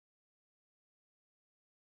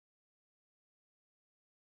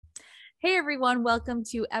Hey everyone, welcome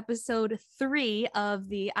to episode 3 of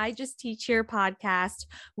the I Just Teach Here podcast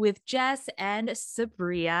with Jess and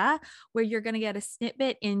Sabria, where you're going to get a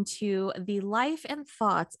snippet into the life and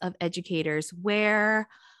thoughts of educators, where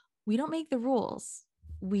we don't make the rules.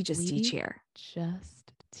 We just teach here.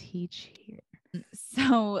 Just teach here.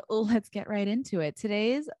 So let's get right into it.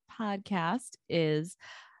 Today's podcast is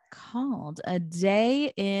called A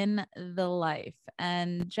Day in the Life.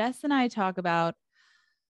 And Jess and I talk about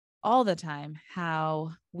all the time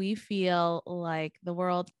how we feel like the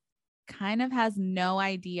world kind of has no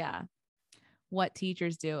idea what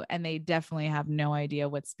teachers do, and they definitely have no idea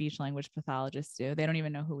what speech language pathologists do. They don't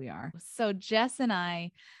even know who we are. So Jess and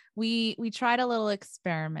I, we tried a little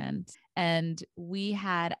experiment, and we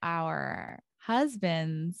had our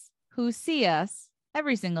husbands who see us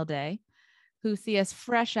every single day, who see us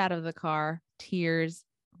fresh out of the car, tears,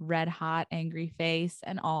 red hot, angry face,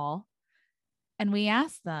 and all. And we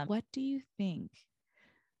asked them, what do you think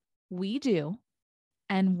we do?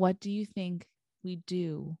 And what do you think we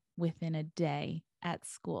do within a day at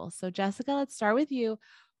school? So Jessica, let's start with you.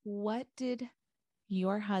 What did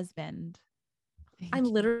your husband think? I'm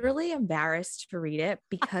literally embarrassed to read it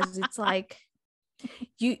because it's like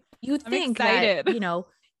you think excited. that,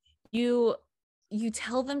 you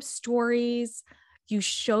tell them stories, you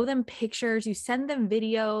show them pictures, you send them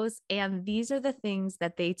videos, and these are the things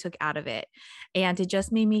that they took out of it. And it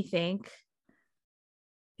just made me think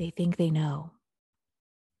they know,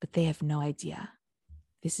 but they have no idea.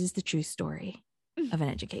 This is the true story of an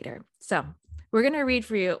educator. So we're going to read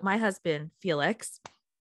for you, my husband, Felix.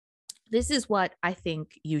 This is what I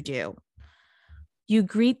think you do. You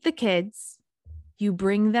greet the kids. You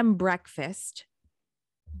bring them breakfast.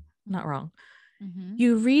 Not wrong. Mm-hmm.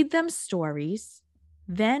 You read them stories.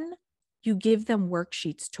 Then you give them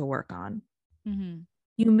worksheets to work on. Mm-hmm.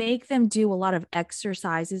 You make them do a lot of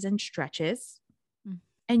exercises and stretches. Mm-hmm.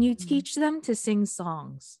 And you teach them to sing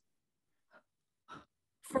songs.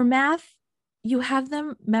 For math, you have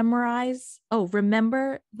them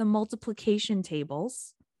remember the multiplication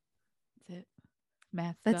tables. That's it.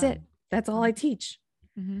 Math. That's it. That's all I teach.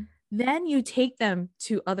 Mm-hmm. Then you take them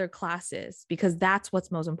to other classes because that's what's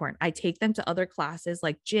most important. I take them to other classes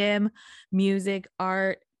like gym, music,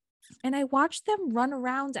 art, and I watch them run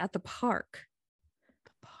around at the park.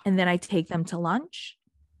 And then I take them to lunch.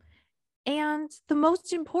 And the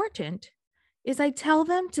most important is I tell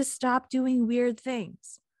them to stop doing weird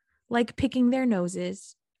things like picking their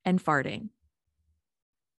noses and farting.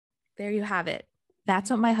 There you have it. That's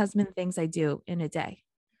what my husband thinks I do in a day.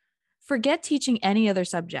 Forget teaching any other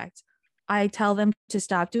subject. I tell them to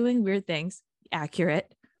stop doing weird things,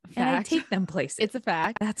 accurate, fact. And I take them places. It's a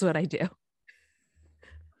fact. That's what I do.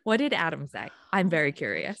 What did Adam say? I'm very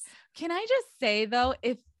curious. Can I just say, though,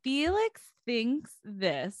 if Felix thinks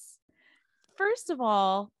this, first of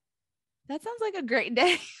all, that sounds like a great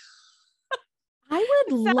day. I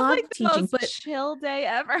would love like the teaching, most chill day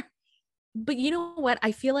ever. But you know what?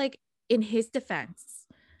 I feel like in his defense,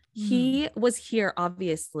 he was here,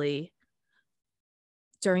 obviously,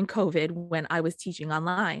 during COVID when I was teaching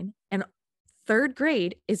online. And third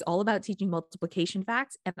grade is all about teaching multiplication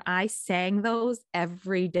facts. And I sang those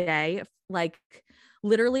every day. Like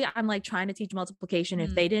literally, I'm like trying to teach multiplication.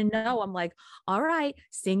 If they didn't know, I'm like, all right,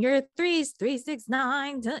 sing your threes, 3, 6,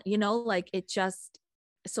 9, 10, like it just,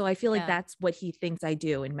 so I feel like that's what he thinks I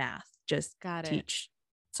do in math. Just teach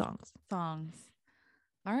songs.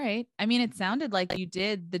 All right. I mean, it sounded like you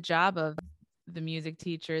did the job of the music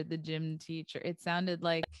teacher, the gym teacher. It sounded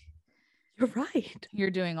like you're right.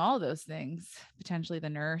 You're doing all those things. Potentially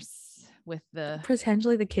the nurse with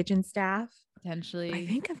potentially the kitchen staff. Potentially. I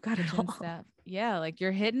think I've got it all. Staff. Yeah. Like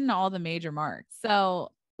you're hitting all the major marks.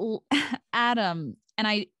 So Adam, and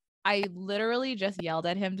I literally just yelled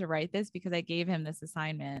at him to write this because I gave him this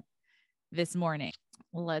assignment this morning.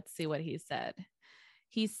 Let's see what he said.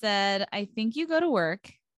 He said, I think you go to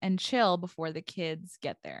work and chill before the kids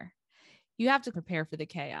get there. You have to prepare for the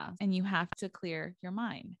chaos and you have to clear your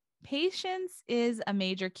mind. Patience is a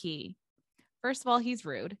major key. First of all, he's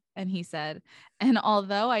rude. And he said, and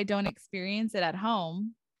although I don't experience it at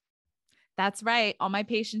home, that's right. All my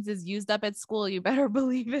patience is used up at school. You better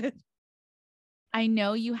believe it. I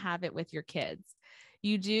know you have it with your kids.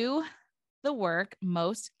 You do the work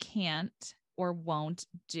most can't or won't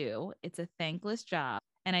do. It's a thankless job.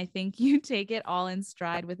 And I think you take it all in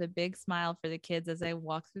stride with a big smile for the kids as I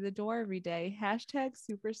walk through the door every day.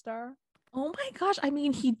 #superstar. Oh my gosh. I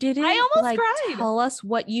mean, he didn't cried. Tell us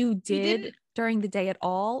what you did during the day at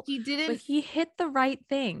all. He didn't. But he hit the right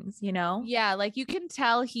things, Yeah. Like you can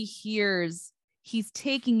tell he's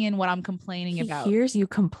taking in what I'm complaining about. He hears you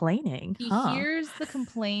complaining. He hears the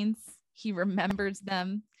complaints He remembers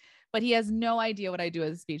them, but he has no idea what I do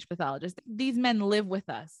as a speech pathologist. These men live with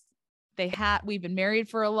us. We've been married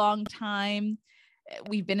for a long time.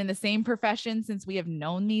 We've been in the same profession since we have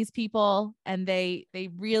known these people, and they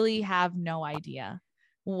really have no idea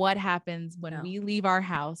what happens when we leave our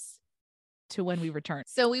house to when we return.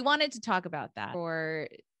 So we wanted to talk about that for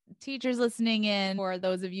teachers listening in, for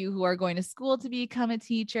those of you who are going to school to become a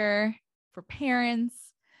teacher, for parents.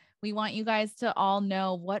 We want you guys to all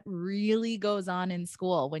know what really goes on in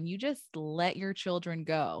school when you just let your children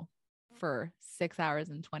go for 6 hours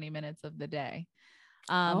and 20 minutes of the day.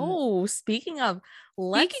 Speaking of,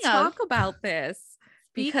 let's talk about this.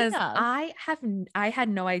 Because I had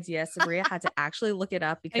no idea. Sabria had to actually look it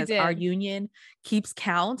up because our union keeps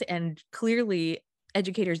count and clearly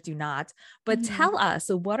educators do not. But tell us,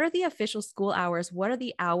 so what are the official school hours? What are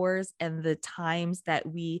the hours and the times that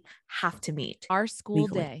we have to meet? Our school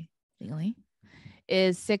day legally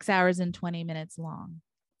is 6 hours and 20 minutes long.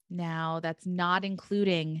 Now, that's not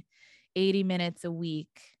including 80 minutes a week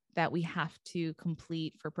that we have to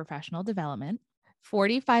complete for professional development.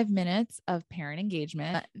 45 minutes of parent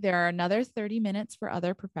engagement. There are another 30 minutes for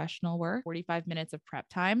other professional work, 45 minutes of prep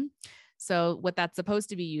time. So what that's supposed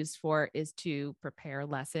to be used for is to prepare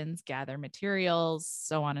lessons, gather materials,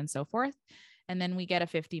 so on and so forth. And then we get a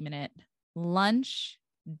 50-minute lunch,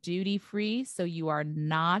 duty free. So you are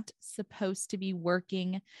not supposed to be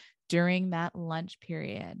working during that lunch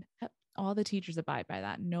period. All the teachers abide by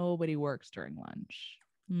that. Nobody works during lunch.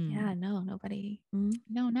 Yeah, no, nobody.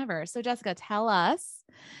 No, never. So Jessica, tell us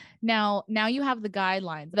now you have the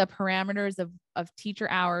guidelines, the parameters of teacher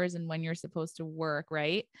hours and when you're supposed to work,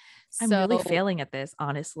 right? I'm really failing at this,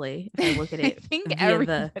 honestly. If I look at it I think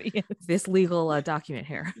via this legal document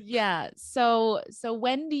here. Yeah. So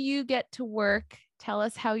when do you get to work? Tell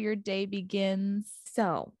us how your day begins.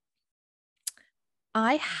 So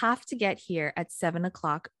I have to get here at 7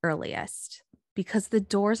 o'clock earliest because the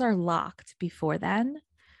doors are locked before then.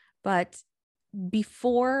 But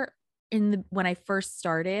before when I first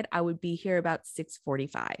started, I would be here about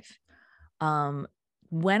 6:45.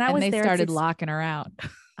 When I was they there, started locking her out.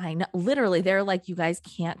 I know, literally, they're like, you guys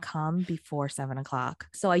can't come before 7 o'clock.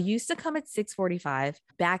 So I used to come at 6:45.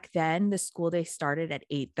 Back then, the school day started at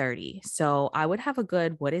 8:30. So I would have a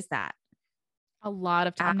good, what is that? A lot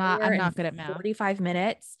of time. I'm not good at math. 45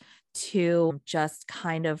 minutes to just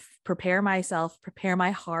kind of prepare myself, prepare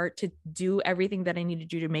my heart to do everything that I need to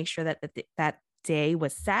do to make sure that that day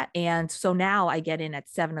was set. And so now I get in at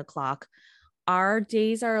 7 o'clock. Our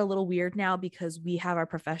days are a little weird now because we have our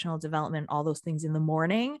professional development, all those things in the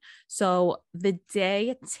morning. So the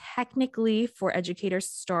day technically for educators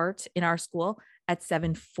start in our school at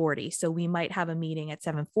 7:40. So we might have a meeting at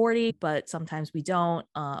 7:40, but sometimes we don't,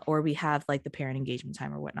 or we have like the parent engagement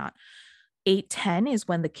time or whatnot. 8:10 is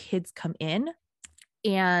when the kids come in,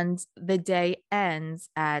 and the day ends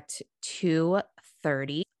at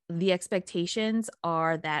 2:30. The expectations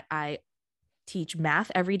are that I teach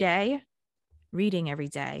math every day, reading every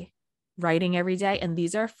day, writing every day. And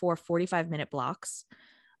these are for 45-minute blocks.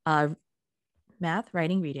 Math,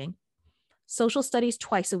 writing, reading. Social studies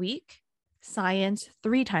twice a week. Science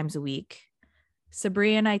 3 times a week.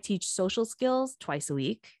 Sabria and I teach social skills twice a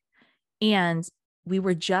week. And we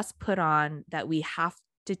were just put on that we have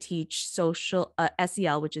to teach social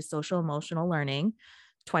SEL, which is social emotional learning,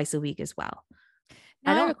 twice a week as well.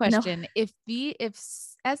 Now I have a question. If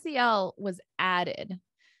SEL was added,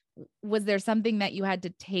 was there something that you had to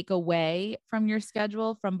take away from your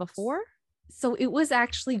schedule from before? So it was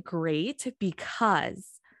actually great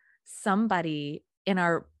because somebody in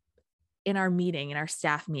our meeting, in our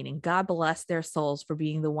staff meeting, God bless their souls for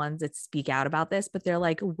being the ones that speak out about this, but they're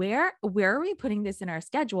like, where are we putting this in our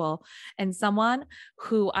schedule? And someone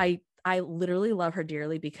who I literally love her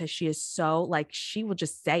dearly because she is so like, she will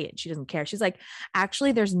just say it. She doesn't care. She's like,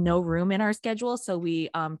 actually, there's no room in our schedule. So we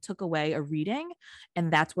took away a reading,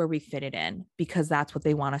 and that's where we fit it in because that's what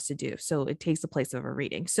they want us to do. So it takes the place of a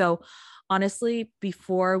reading. So honestly,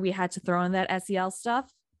 before we had to throw in that SEL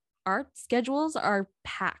stuff, our schedules are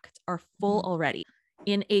packed, are full already.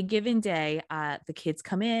 In a given day, the kids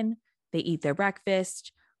come in, they eat their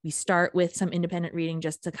breakfast. We start with some independent reading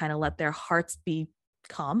just to kind of let their hearts be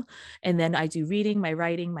calm. And then I do reading, my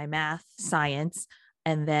writing, my math, science.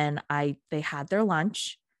 And then they had their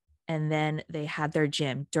lunch, and then they had their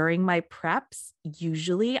gym. During my preps,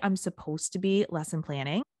 usually I'm supposed to be lesson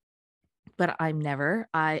planning, but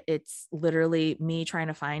it's literally me trying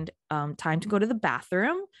to find time to go to the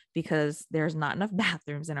bathroom because there's not enough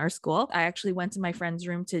bathrooms in our school. I actually went to my friend's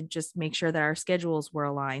room to just make sure that our schedules were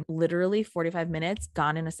aligned. Literally 45 minutes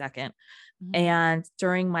gone in a second. And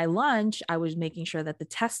during my lunch, I was making sure that the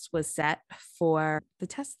test was set for the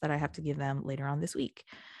test that I have to give them later on this week.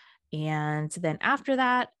 And then after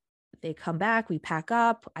that, they come back, we pack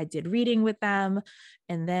up, I did reading with them,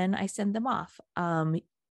 and then I send them off.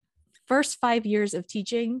 First 5 years of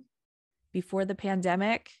teaching before the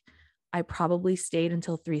pandemic, I probably stayed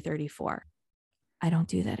until 3:34. I don't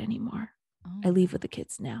do that anymore. I leave with the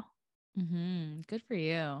kids now. Good for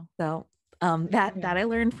you. So that I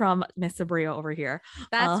learned from Miss Sabria over here.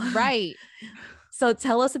 That's right. So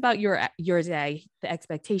tell us about your day, the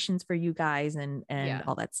expectations for you guys and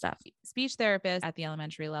all that stuff. Speech therapists at the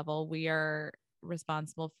elementary level, we are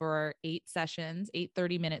responsible for 8 sessions, 8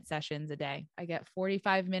 30-minute sessions a day. I get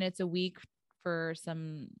 45 minutes a week for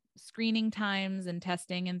some screening times and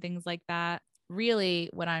testing and things like that. Really,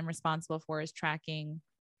 what I'm responsible for is tracking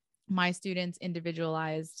my students'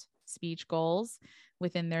 individualized speech goals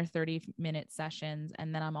within their 30-minute sessions.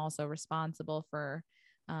 And then I'm also responsible for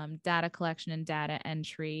data collection and data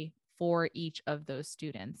entry for each of those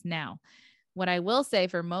students. Now, what I will say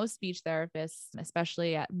for most speech therapists,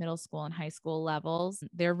 especially at middle school and high school levels,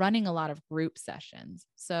 they're running a lot of group sessions.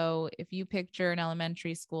 So if you picture an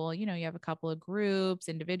elementary school, you have a couple of groups,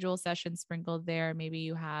 individual sessions sprinkled there. Maybe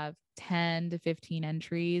you have 10 to 15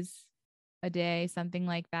 entries a day, something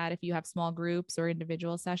like that. If you have small groups or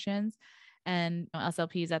individual sessions, and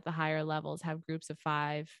SLPs at the higher levels have groups of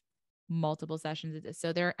 5, multiple sessions.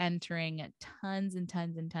 So they're entering tons and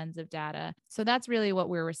tons and tons of data. So that's really what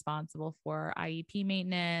we're responsible for: IEP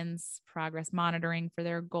maintenance, progress monitoring for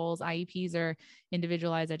their goals. IEPs are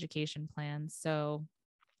individualized education plans. So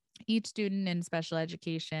each student in special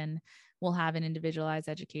education will have an individualized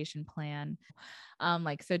education plan.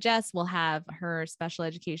 So Jess will have her special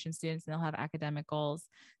education students, and they'll have academic goals.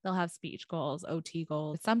 They'll have speech goals, OT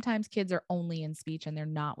goals. Sometimes kids are only in speech and they're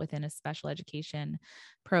not within a special education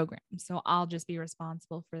program. So I'll just be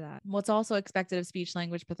responsible for that. What's also expected of speech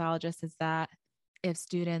language pathologists is that if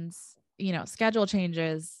students, schedule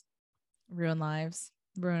changes, ruin lives,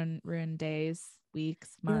 ruin days,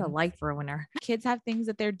 weeks, months. You're a life ruiner. Kids have things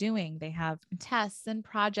that they're doing. They have tests and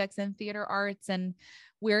projects and theater arts, and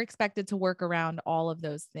we're expected to work around all of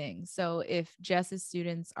those things. So if Jess's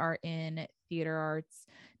students are in theater arts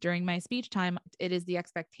during my speech time, it is the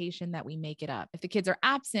expectation that we make it up. If the kids are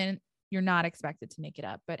absent, you're not expected to make it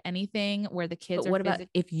up. But anything where the kids what about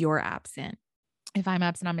if you're absent? If I'm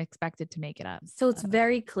absent, I'm expected to make it up. So it's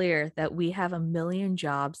very clear that we have a million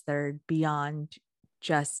jobs that are beyond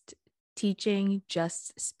just teaching,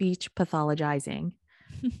 just speech pathologizing.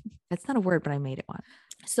 That's not a word, but I made it one.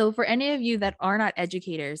 So for any of you that are not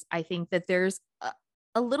educators, I think that there's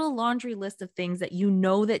a little laundry list of things that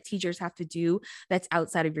that teachers have to do that's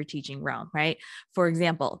outside of your teaching realm, right? For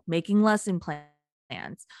example, making lesson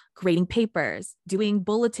plans, grading papers, doing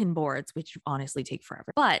bulletin boards, which honestly take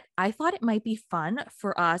forever. But I thought it might be fun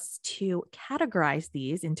for us to categorize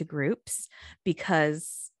these into groups,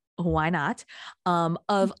 because why not?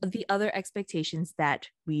 Of the other expectations that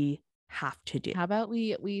we have to do. How about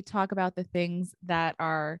we talk about the things that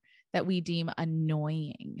we deem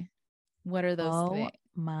annoying? What are those things?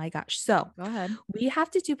 My gosh. So go ahead. We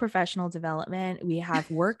have to do professional development. We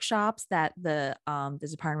have workshops that the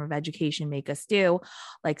Department of Education make us do,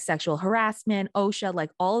 like sexual harassment, OSHA,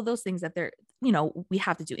 like all of those things that we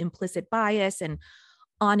have to do, implicit bias. And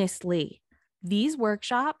honestly, these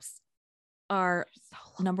workshops are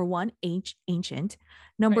number one, ancient.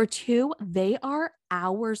 Number two, they are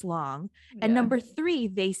hours long. And number three,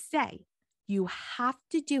 they say you have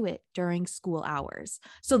to do it during school hours.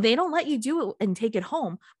 So they don't let you do it and take it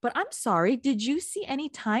home. But I'm sorry, did you see any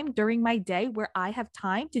time during my day where I have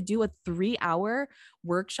time to do a 3-hour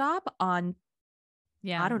workshop on,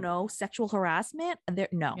 I don't know, sexual harassment?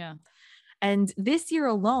 No. Yeah. And this year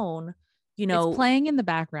alone, it's playing in the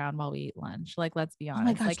background while we eat lunch. Like, let's be honest. Oh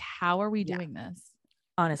my gosh. Like, how are we doing this?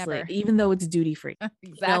 Honestly, Ever. Even though it's duty free.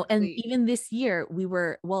 Exactly. And even this year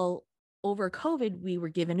over COVID, we were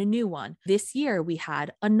given a new one. This year we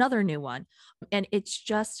had another new one. And it's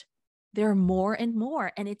just, there are more and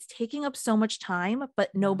more, and it's taking up so much time, but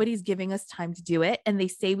nobody's giving us time to do it. And they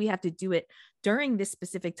say we have to do it during this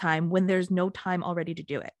specific time when there's no time already to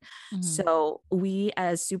do it. So we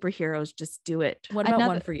as superheroes just do it. What about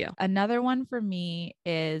one for you? Another one for me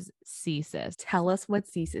is CSIS. Tell us what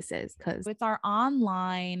CSIS is, because it's our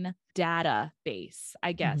online database,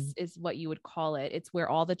 I guess, is what you would call it. It's where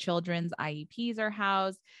all the children's IEPs are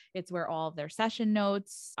housed. It's where all of their session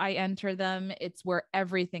notes, I enter them. It's where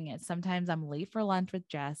everything is. Sometimes I'm late for lunch with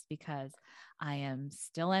Jess because I am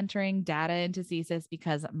still entering data into CSIS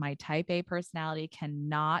because my type A personality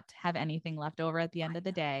cannot have anything left over at the end of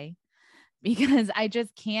the day, because I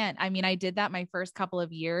just can't. I mean, I did that my first couple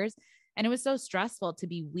of years and it was so stressful to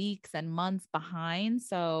be weeks and months behind.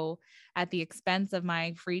 So at the expense of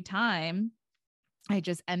my free time, I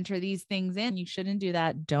just enter these things in. You shouldn't do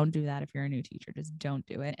that. Don't do that. If you're a new teacher, just don't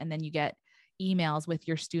do it. And then you get emails with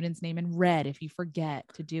your student's name in red if you forget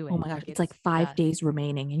to do it. Oh my gosh, it's like 5 days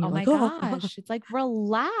remaining. And you're like, oh my gosh, it's like,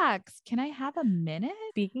 relax. Can I have a minute?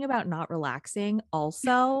 Speaking about not relaxing,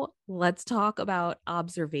 also, let's talk about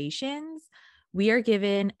observations. We are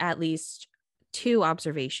given at least 2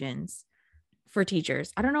 observations for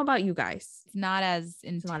teachers. I don't know about you guys. It's not as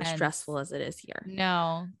intense. It's not as stressful as it is here.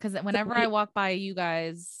 No, because whenever I walk by you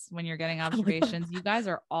guys, when you're getting observations, you guys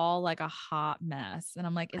are all like a hot mess. And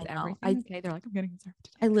I'm like, is everything okay? They're like, I'm getting observed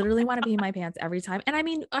today. I literally want to pee in my pants every time. And I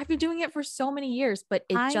mean, I've been doing it for so many years, but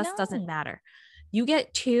it just doesn't matter. You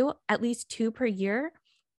get 2, at least 2 per year.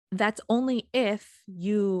 That's only if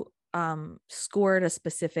you scored a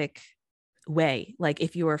specific way, like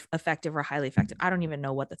if you were effective or highly effective. I don't even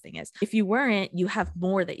know what the thing is. If you weren't, you have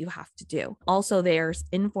more that you have to do. Also, there's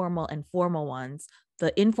informal and formal ones.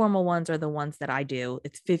 The informal ones are the ones that I do.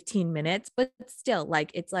 It's 15 minutes, but still, like,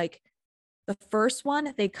 it's like the first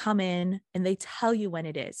one, they come in and they tell you when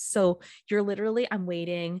it is. So you're literally, I'm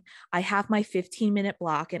waiting. I have my 15-minute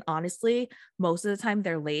block. And honestly, most of the time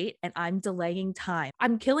they're late and I'm delaying time.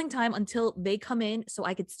 I'm killing time until they come in so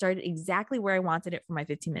I could start it exactly where I wanted it for my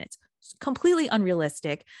 15 minutes. It's completely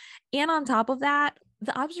unrealistic. And on top of that,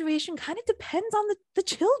 the observation kind of depends on the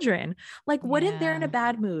children. Like, what if they're in a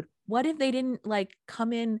bad mood? What if they didn't like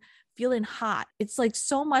come in feeling hot? It's like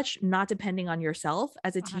so much not depending on yourself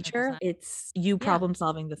as a teacher. 100%. It's you problem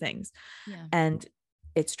solving the things. And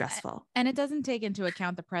it's stressful. And it doesn't take into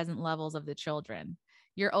account the present levels of the children.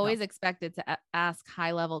 You're always expected to ask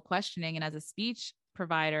high level questioning. And as a speech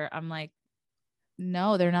provider, I'm like,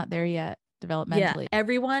 no, they're not there yet developmentally. Yeah,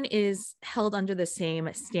 everyone is held under the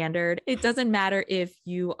same standard. It doesn't matter if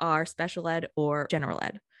you are special ed or general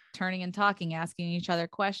ed. Turning and talking, asking each other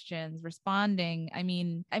questions, responding. I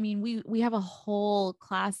mean, we have a whole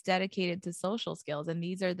class dedicated to social skills, and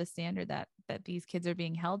these are the standard that these kids are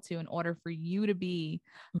being held to in order for you to be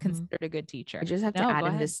considered a good teacher. I just have to add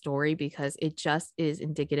in this story because it just is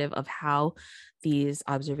indicative of how these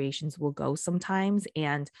observations will go sometimes.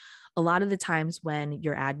 And a lot of the times when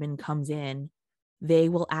your admin comes in, they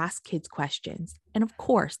will ask kids questions. And of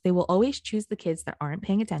course, they will always choose the kids that aren't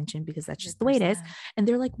paying attention because that's just 100%. The way it is. And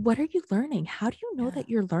they're like, what are you learning? How do you know that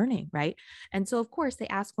you're learning? Right. And so, of course, they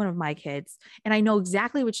ask one of my kids, and I know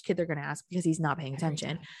exactly which kid they're going to ask because he's not paying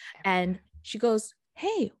attention. And she goes,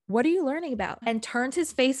 hey, what are you learning about? And turns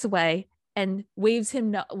his face away and waves her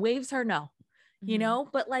no, you know,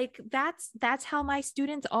 but like, that's how my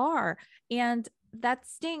students are. And that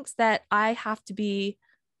stinks that I have to be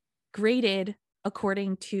graded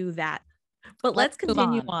according to that. But let's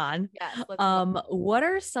continue on. Yes, what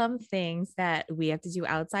are some things that we have to do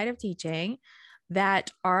outside of teaching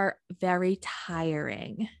that are very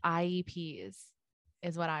tiring? IEPs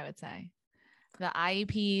is what I would say. The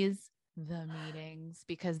IEPs, the meetings,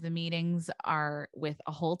 because the meetings are with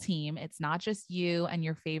a whole team. It's not just you and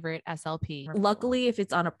your favorite SLP. Luckily, if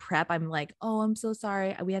it's on a prep, I'm like, oh, I'm so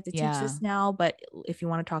sorry. We have to teach this now. But if you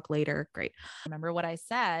want to talk later, great. Remember what I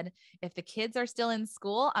said, if the kids are still in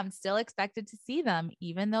school, I'm still expected to see them,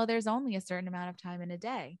 even though there's only a certain amount of time in a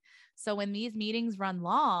day. So when these meetings run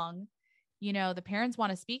long, you know, the parents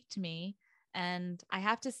want to speak to me and I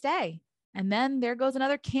have to stay. And then there goes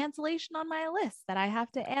another cancellation on my list that I have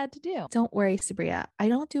to add to do. Don't worry, Sabria. I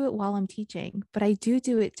don't do it while I'm teaching, but I do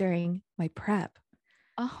it during my prep.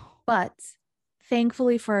 Oh, but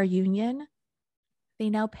thankfully for our union, they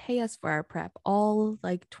now pay us for our prep, all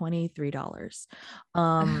like $23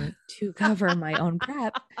 to cover my own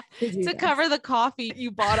prep. To cover the coffee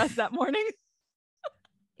you bought us that morning.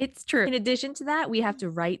 It's true. In addition to that, we have to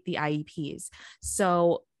write the IEPs.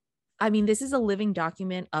 So I mean, this is a living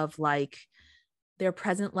document of like their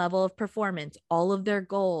present level of performance, all of their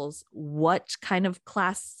goals, what kind of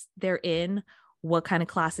class they're in, what kind of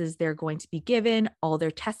classes they're going to be given, all their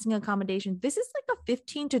testing accommodations. This is like a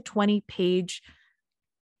 15 to 20 page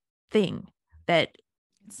thing that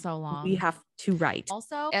It's so long. we have to write.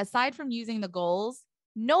 Also, aside from using the goals,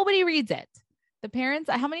 nobody reads it. The parents,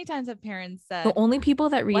 how many times have parents said The only people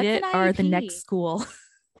that read "What's it an are the IEP?" next school.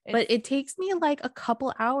 But It's- it takes me like a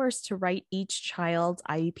couple hours to write each child's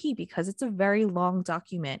IEP because it's a very long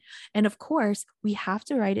document. And of course, we have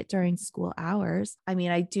to write it during school hours. I mean,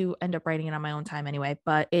 I do end up writing it on my own time anyway,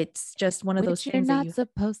 but it's just one of those which you're things that not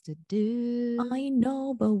supposed to do. I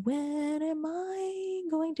know, but when am I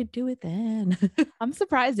going to do it then? I'm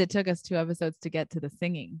surprised it took us 2 episodes to get to the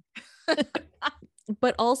singing.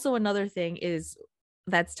 But also another thing is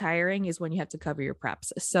that's tiring is when you have to cover your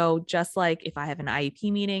preps. So just like if I have an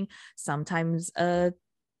IEP meeting, sometimes a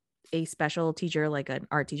special teacher, like an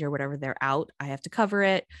art teacher, whatever, they're out, I have to cover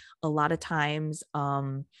it. A lot of times,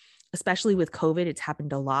 especially with COVID, it's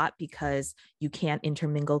happened a lot because you can't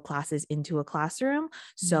intermingle classes into a classroom.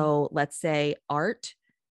 So let's say art,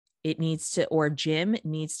 it needs to, or gym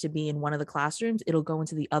needs to be in one of the classrooms, it'll go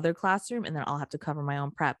into the other classroom and then I'll have to cover my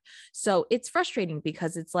own prep. So it's frustrating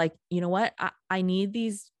because it's like, you know what, I need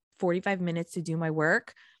these 45 minutes to do my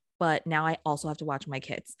work, but now I also have to watch my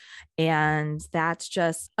kids. And that's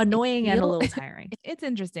just annoying and a little tiring. It's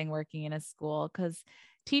interesting working in a school because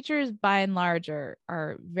teachers by and large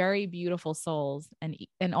are very beautiful souls,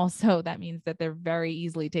 and also that means that they're very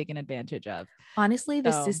easily taken advantage of. Honestly,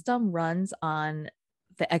 the system runs on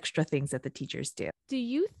the extra things that the teachers do. Do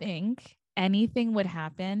you think anything would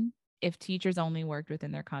happen if teachers only worked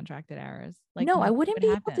within their contracted hours? Like, no, I wouldn't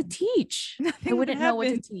be able to teach. I wouldn't know what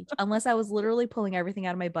to teach unless I was literally pulling everything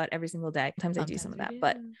out of my butt every single day. Sometimes I do some of that,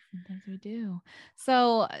 but sometimes we do.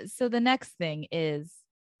 So the next thing is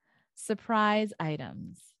surprise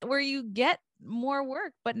items where you get more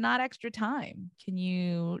work but not extra time. Can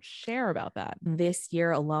you share about that? This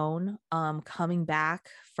year alone, coming back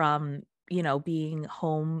from, being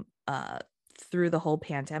home through the whole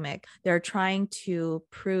pandemic, they're trying to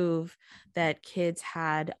prove that kids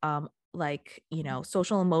had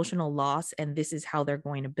social emotional loss, and this is how they're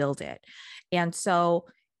going to build it. And so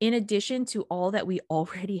in addition to all that we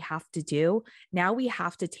already have to do, now we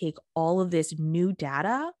have to take all of this new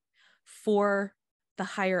data for the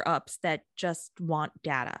higher ups that just want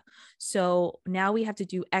data. So now we have to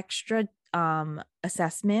do extra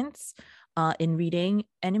assessments in reading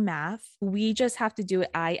and in math. We just have to do it.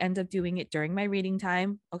 I end up doing it during my reading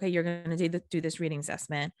time. Okay, you're going to do this reading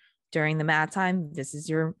assessment. During the math time, this is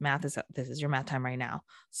your math time right now.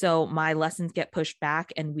 So my lessons get pushed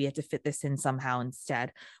back and we have to fit this in somehow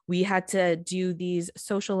instead. We had to do these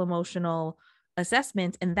social emotional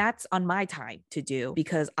assessments, and that's on my time to do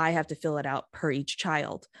because I have to fill it out per each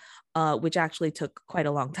child, which actually took quite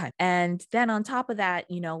a long time. And then on top of that,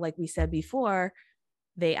 like we said before,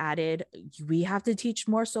 they added, we have to teach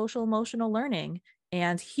more social emotional learning.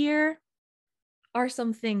 And here are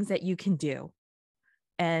some things that you can do.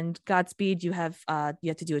 And Godspeed, you have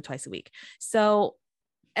to do it twice a week. So,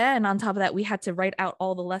 and on top of that, we had to write out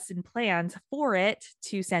all the lesson plans for it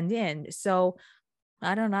to send in. So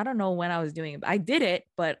I don't know when I was doing it. I did it,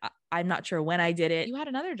 but I'm not sure when I did it. You had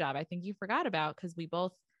another job I think you forgot about because we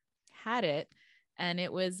both had it. And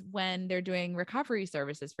it was when they're doing recovery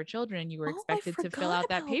services for children. You were expected to fill out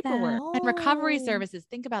that paperwork. And recovery services,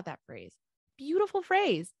 think about that phrase. Beautiful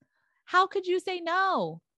phrase. How could you say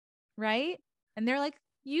no? Right? And they're like,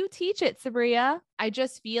 you teach it, Sabria. I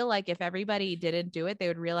just feel like if everybody didn't do it, they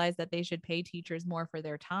would realize that they should pay teachers more for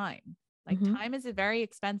their time. Like time is a very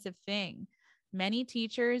expensive thing. Many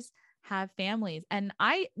teachers have families, and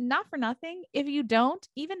not for nothing, if you don't,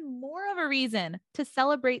 even more of a reason to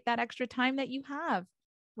celebrate that extra time that you have,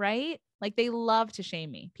 right? Like they love to shame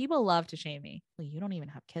me. People love to shame me. Well, you don't even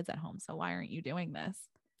have kids at home, so why aren't you doing this?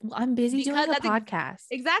 Well, I'm busy doing a podcast.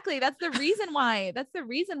 Exactly. That's the reason why. That's the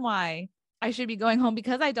reason why I should be going home,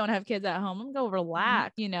 because I don't have kids at home. I'm going to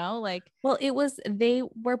relax, Well, they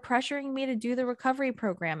were pressuring me to do the recovery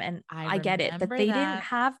program, and I get it that they didn't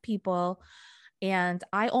have people. And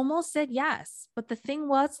I almost said yes. But the thing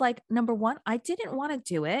was, like, number one, I didn't want to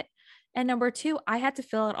do it. And number two, I had to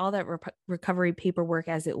fill out all that recovery paperwork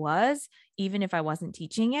as it was, even if I wasn't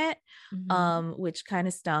teaching it, which kind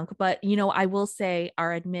of stunk. But, I will say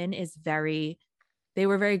our admin they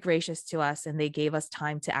were very gracious to us, and they gave us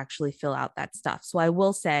time to actually fill out that stuff. So I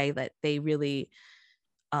will say that they really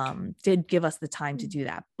did give us the time to do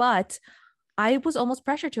that. But I was almost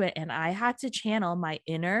pressured to it, and I had to channel my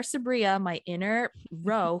inner Sabria, my inner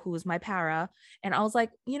Ro, who was my para. And I was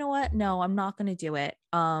like, you know what? No, I'm not going to do it.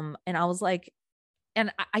 And I was like,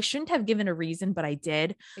 and I shouldn't have given a reason, but I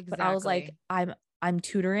did. Exactly. But I was like, I'm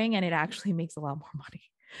tutoring, and it actually makes a lot more money,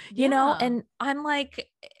 and I'm like,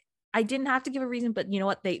 I didn't have to give a reason, but you know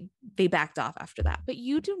what? They backed off after that. But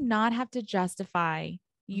you do not have to justify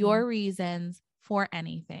your reasons for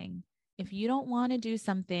anything. If you don't want to do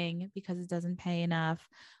something because it doesn't pay enough,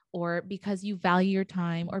 or because you value your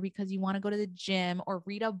time, or because you want to go to the gym or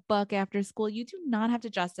read a book after school, you do not have to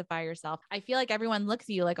justify yourself. I feel like everyone looks at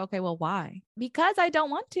you like, okay, well, why? Because I don't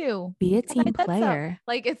want to. Be a Because I team said so. player.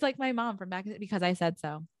 Like, it's like my mom from back, because I said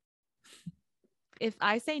so. If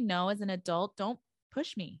I say no as an adult, don't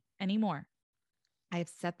push me anymore. I have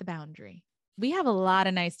set the boundary. We have a lot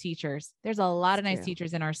of nice teachers. There's a lot of nice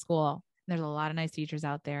teachers in our school. There's a lot of nice teachers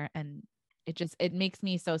out there. And it makes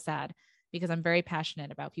me so sad, because I'm very passionate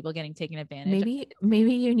about people getting taken advantage.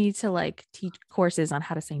 Maybe you need to like teach courses on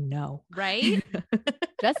how to say no. Right?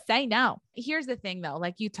 Just say no. Here's the thing though,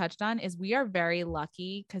 like you touched on, is we are very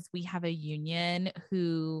lucky because we have a union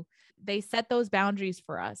who they set those boundaries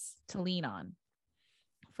for us to lean on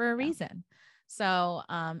for a reason. So,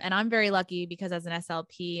 and I'm very lucky because as an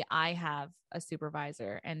SLP, I have a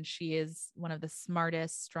supervisor, and she is one of the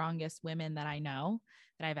smartest, strongest women that I know,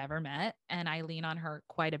 that I've ever met. And I lean on her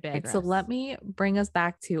quite a bit. So let me bring us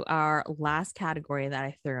back to our last category that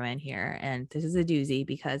I threw in here. And this is a doozy,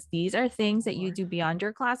 because these are things that you do beyond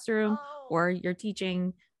your classroom or your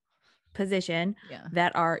teaching position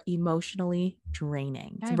that are emotionally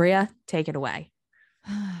draining. So Bria, take it away.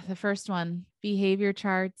 The first one, behavior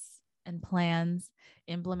charts and plans,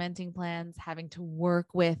 implementing plans, having to work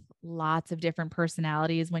with lots of different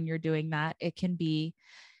personalities when you're doing that. It can be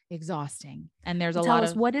exhausting. And there's a lot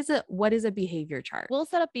of, what is a behavior chart? We'll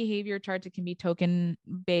set up behavior charts. It can be token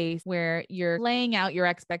based, where you're laying out your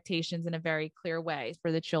expectations in a very clear way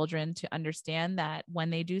for the children to understand that when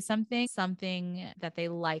they do something that they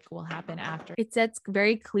like will happen after. It sets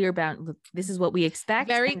very clear about this is what we expect.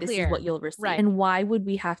 Very and clear. This is what you'll receive. Right. And why would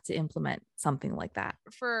we have to implement something like that?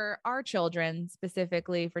 For our children,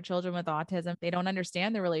 specifically for children with autism, they don't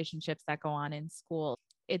understand the relationships that go on in school.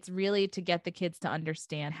 It's really to get the kids to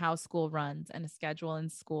understand how school runs, and a schedule in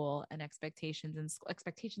school, and expectations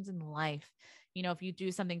in life. You know, if you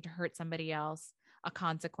do something to hurt somebody else, a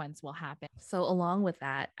consequence will happen. So along with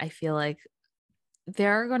that, I feel like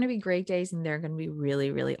there are going to be great days and there are going to be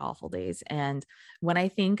really, really awful days. And when I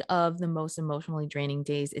think of the most emotionally draining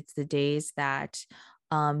days, it's the days that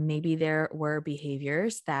maybe there were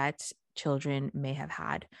behaviors that children may have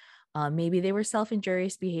had. Maybe they were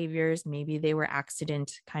self-injurious behaviors. Maybe they were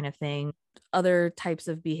accident kind of thing. Other types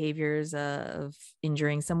of behaviors of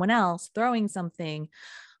injuring someone else, throwing something.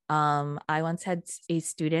 I once had a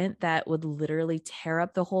student that would literally tear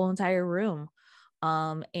up the whole entire room.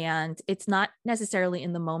 And it's not necessarily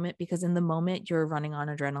in the moment, because in the moment you're running on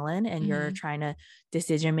adrenaline and you're trying to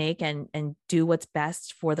decision make and do what's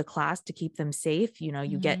best for the class to keep them safe. You know,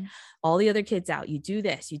 you get all the other kids out, you do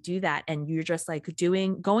this, you do that. And you're just like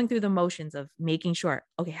going through the motions of making sure,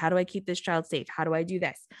 okay, how do I keep this child safe? How do I do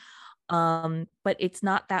this? But it's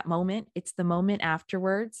not that moment. It's the moment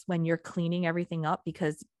afterwards when you're cleaning everything up,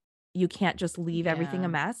 because you can't just leave everything a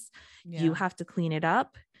mess. You have to clean it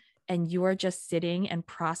up. And you are just sitting and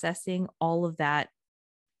processing all of that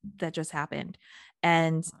just happened.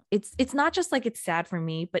 And it's not just like it's sad for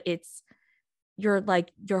me, but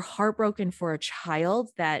you're heartbroken for a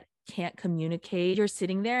child that can't communicate. You're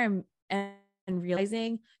sitting there and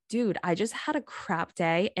realizing, dude, I just had a crap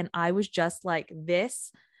day and I was just like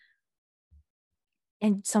this.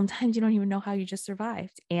 And sometimes you don't even know how you just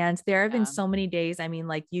survived. And there have been so many days. I mean,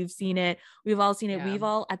 like you've seen it. We've all seen it. We've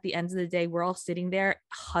all, at the end of the day, we're all sitting there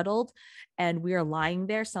huddled and we are lying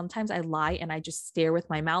there. Sometimes I lie and I just stare with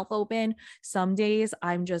my mouth open. Some days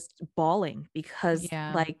I'm just bawling because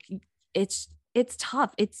like it's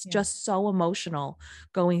tough. It's just so emotional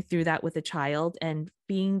going through that with a child and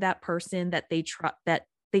being that person that they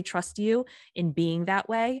trust you in being that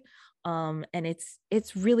way. And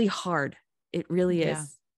it's really hard. It really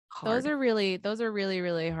is hard. Those are really,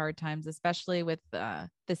 really hard times, especially with the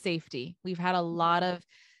safety. We've had a lot of,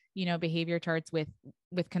 behavior charts with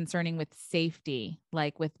concerning with safety,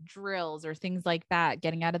 like with drills or things like that,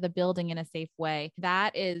 getting out of the building in a safe way.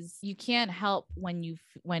 That is, you can't help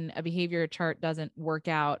when a behavior chart doesn't work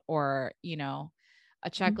out, or, a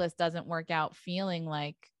checklist doesn't work out, feeling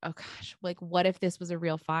like, oh gosh, like what if this was a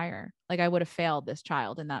real fire? Like I would have failed this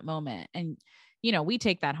child in that moment. And we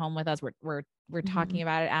take that home with us. We're talking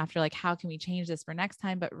about it after, like, how can we change this for next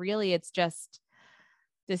time? But really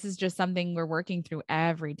this is just something we're working through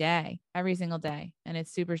every day, every single day. And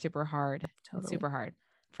it's super, super hard. Totally. It's super hard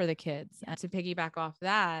for the kids. And to piggyback off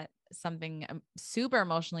that, something super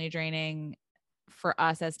emotionally draining for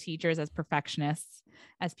us as teachers, as perfectionists,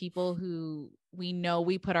 as people who we know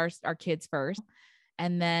we put our kids first,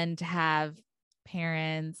 and then to have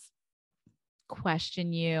parents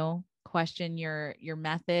question your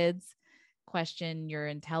methods, question your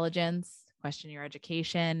intelligence, question your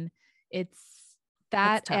education.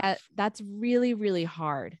 That's tough. That's really, really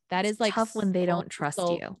hard. That It's is like tough when they don't trust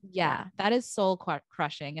you. Yeah, that is soul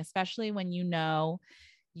crushing, especially when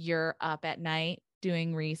you're up at night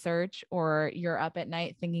doing research, or you're up at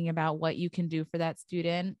night thinking about what you can do for that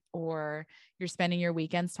student, or you're spending your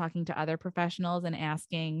weekends talking to other professionals and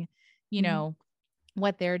asking,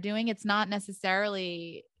 what they're doing. It's not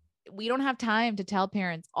necessarily, we don't have time to tell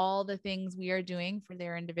parents all the things we are doing for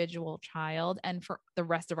their individual child and for the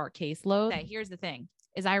rest of our caseload. Okay, here's the thing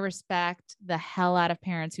is I respect the hell out of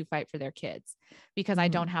parents who fight for their kids, because I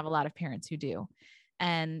don't have a lot of parents who do.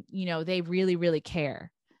 And, they really, really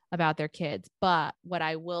care about their kids. But what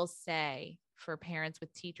I will say for parents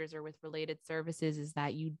with teachers or with related services is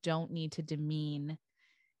that you don't need to demean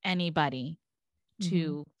anybody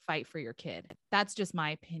to fight for your kid. That's just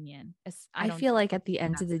my opinion. I feel like at the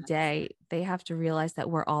end of the day, they have to realize that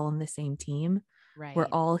we're all on the same team. Right. We're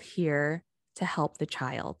all here to help the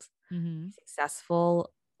child be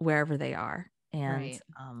successful wherever they are. And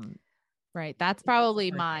right. That's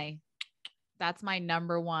probably that's my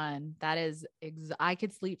number one. That is, I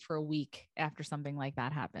could sleep for a week after something like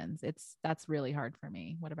that happens. That's really hard for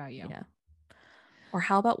me. What about you? Yeah. Or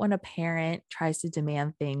how about when a parent tries to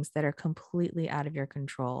demand things that are completely out of your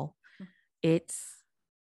control? It's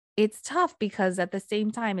tough, because at the same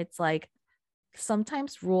time, it's like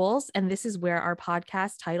sometimes rules, and this is where our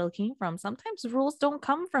podcast title came from. Sometimes rules don't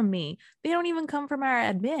come from me. They don't even come from our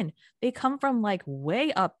admin. They come from like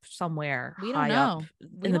way up somewhere, we high don't know. up,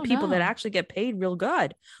 and the people that actually get paid real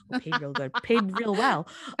good, paid real well.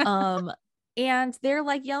 And they're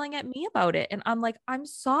like yelling at me about it. And I'm like, I'm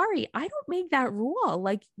sorry, I don't make that rule.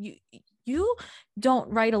 Like you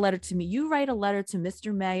don't write a letter to me. You write a letter to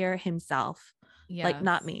Mr. Mayor himself. Yes. Like,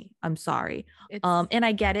 not me. I'm sorry. And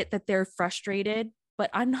I get it that they're frustrated, but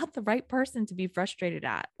I'm not the right person to be frustrated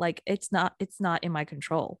at. Like, it's not in my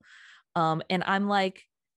control. And I'm like,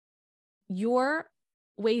 you're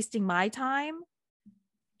wasting my time,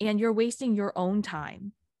 and you're wasting your own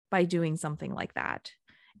time by doing something like that.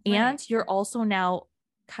 Right. And you're also now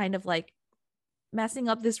kind of like messing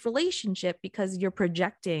up this relationship because you're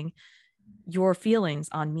projecting your feelings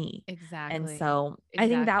on me. Exactly. And so I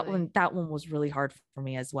think that one was really hard for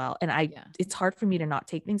me as well. And it's hard for me to not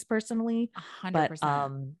take things personally. 100%. But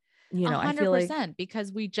I feel like,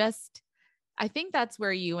 because I think that's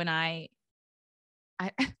where you and I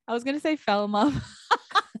was going to say fell in love.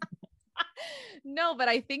 No, but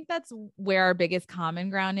I think that's where our biggest common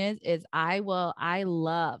ground is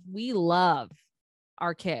we love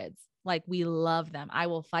our kids. Like, we love them. I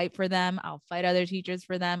will fight for them. I'll fight other teachers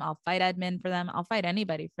for them. I'll fight admin for them. I'll fight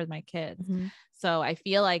anybody for my kids. So I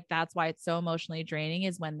feel like that's why it's so emotionally draining,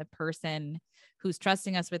 is when the person who's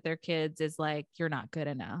trusting us with their kids is like, you're not good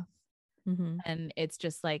enough. And it's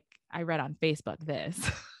just like, I read on Facebook this,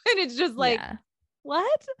 and it's just like,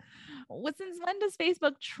 what? Since when does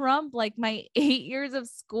Facebook trump like my 8 years of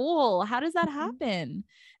school? How does that happen?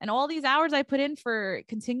 And all these hours I put in for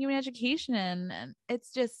continuing education, and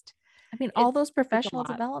it's just, all those professional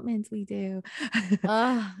developments we do.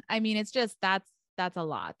 It's just, that's a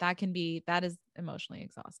lot. That is emotionally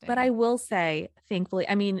exhausting. But I will say, thankfully,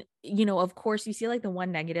 of course you see like the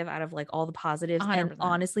one negative out of like all the positives. 100%. And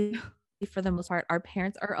honestly, for the most part, our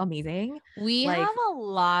parents are amazing. We have a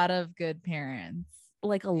lot of good parents.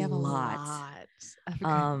 Like a lot.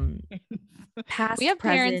 Past, we have present,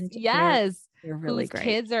 parents, yes, they're really great.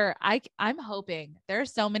 Kids are, I'm hoping there are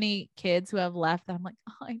so many kids who have left that I'm like,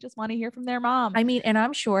 oh, I just want to hear from their mom. And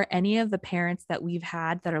I'm sure any of the parents that we've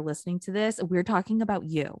had that are listening to this, we're talking about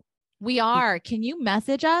you. We are. Can you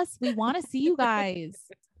message us? We want to see you guys.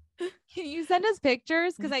 Can you send us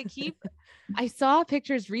pictures? Because I saw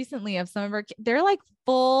pictures recently of some of our kids. They're like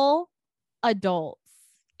full adults.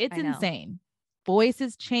 It's insane.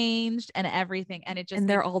 Voices changed and everything. And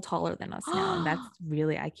they're all taller than us now. And that's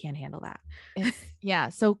really, I can't handle that.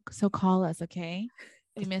 So call us. Okay.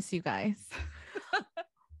 We miss you guys.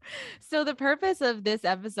 So the purpose of this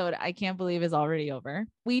episode, I can't believe, is already over.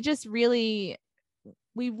 We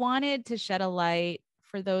wanted to shed a light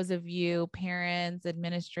for those of you parents,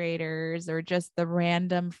 administrators, or just the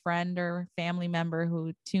random friend or family member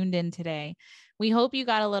who tuned in today. We hope you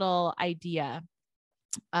got a little idea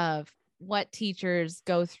of what teachers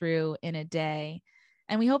go through in a day.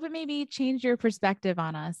 And we hope it maybe changed your perspective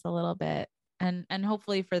on us a little bit, and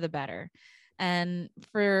hopefully for the better. And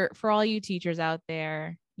for all you teachers out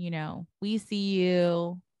there, we see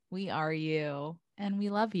you, we are you, and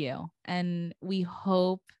we love you. And we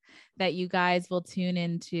hope that you guys will tune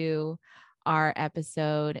into our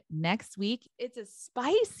episode next week. It's a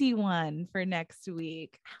spicy one for next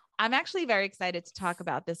week. I'm actually very excited to talk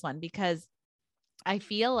about this one because I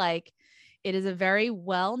feel like it is a very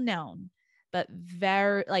well known, but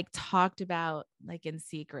very like talked about like in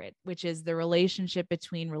secret, which is the relationship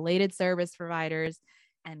between related service providers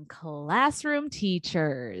and classroom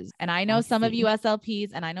teachers. And I know some of you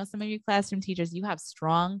SLPs and I know some of you classroom teachers, you have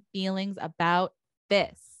strong feelings about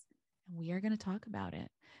this. And we are going to talk about it.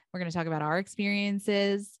 We're going to talk about our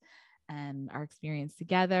experiences and our experience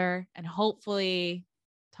together, and hopefully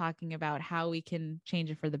talking about how we can change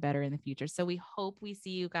it for the better in the future. So we hope we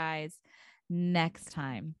see you guys next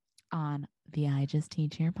time on the I Just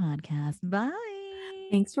Teach Here podcast. Bye.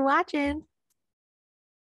 Thanks for watching.